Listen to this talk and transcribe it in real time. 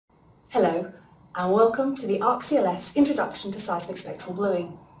Hello, and welcome to the ArcCLS Introduction to Seismic Spectral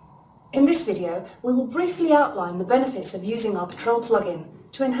Bluing. In this video, we will briefly outline the benefits of using our Petrel plugin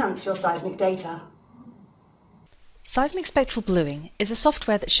to enhance your seismic data. Seismic Spectral Bluing is a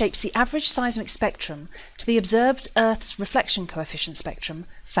software that shapes the average seismic spectrum to the observed Earth's reflection coefficient spectrum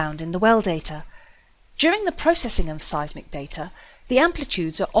found in the well data. During the processing of seismic data, the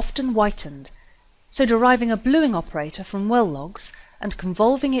amplitudes are often whitened, so deriving a bluing operator from well logs and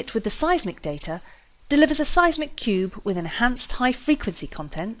convolving it with the seismic data delivers a seismic cube with enhanced high-frequency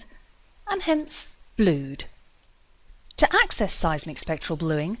content, and hence blued. To access seismic spectral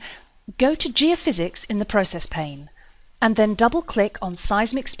bluing, go to Geophysics in the Process pane, and then double-click on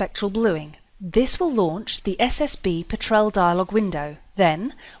Seismic Spectral Bluing. This will launch the SSB Petrel dialog window.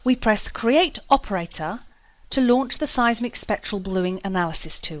 Then we press Create Operator to launch the Seismic Spectral Bluing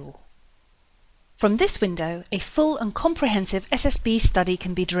Analysis tool. From this window, a full and comprehensive SSB study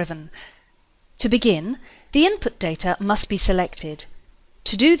can be driven. To begin, the input data must be selected.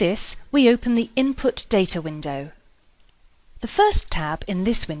 To do this, we open the Input Data window. The first tab in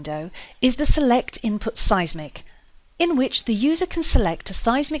this window is the Select Input Seismic, in which the user can select a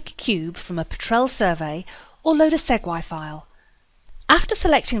seismic cube from a Petrel survey or load a segway file. After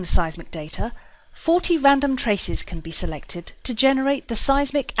selecting the seismic data, 40 random traces can be selected to generate the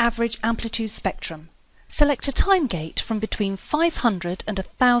seismic average amplitude spectrum. Select a time gate from between 500 and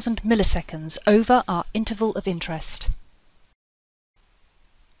 1000 milliseconds over our interval of interest.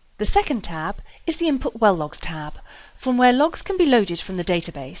 The second tab is the Input Well Logs tab, from where logs can be loaded from the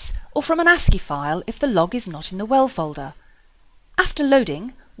database or from an ASCII file if the log is not in the well folder. After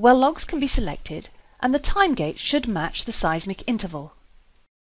loading, well logs can be selected and the time gate should match the seismic interval.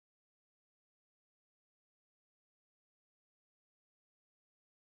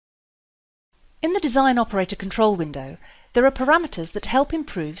 In the Design Operator Control window, there are parameters that help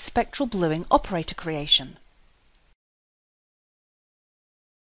improve spectral bluing operator creation.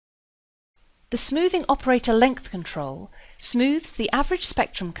 The Smoothing Operator Length control smooths the average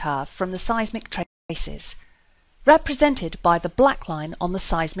spectrum curve from the seismic traces, represented by the black line on the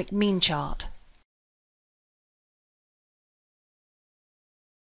seismic mean chart.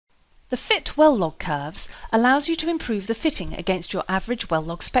 The Fit Well Log curves allows you to improve the fitting against your average well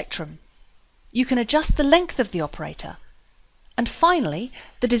log spectrum. You can adjust the length of the operator. And finally,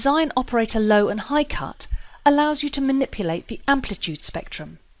 the Design Operator Low and High Cut allows you to manipulate the amplitude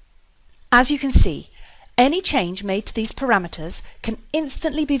spectrum. As you can see, any change made to these parameters can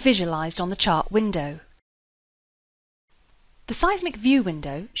instantly be visualized on the chart window. The Seismic View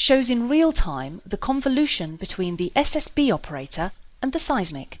window shows in real time the convolution between the SSB operator and the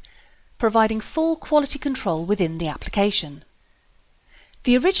seismic, providing full quality control within the application.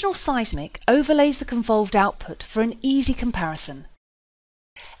 The original seismic overlays the convolved output for an easy comparison.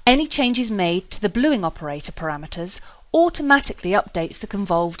 Any changes made to the bluing operator parameters automatically updates the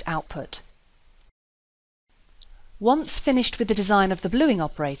convolved output. Once finished with the design of the bluing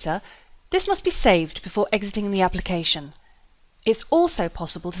operator, this must be saved before exiting the application. It's also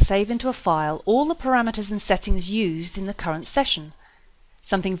possible to save into a file all the parameters and settings used in the current session,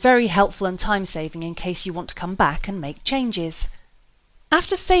 something very helpful and time-saving in case you want to come back and make changes.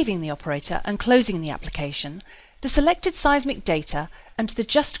 After saving the operator and closing the application, the selected seismic data and the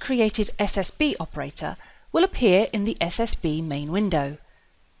just created SSB operator will appear in the SSB main window.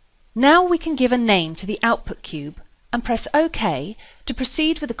 Now we can give a name to the output cube and press OK to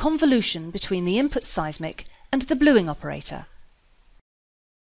proceed with the convolution between the input seismic and the bluing operator.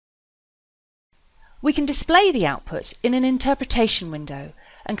 We can display the output in an interpretation window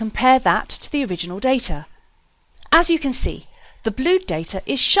and compare that to the original data. As you can see, the blued data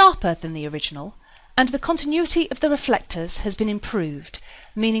is sharper than the original, and the continuity of the reflectors has been improved,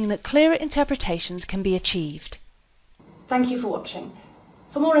 meaning that clearer interpretations can be achieved. Thank you for watching.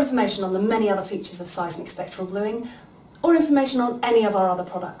 For more information on the many other features of seismic spectral bluing, or information on any of our other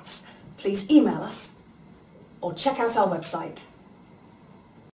products, please email us or check out our website.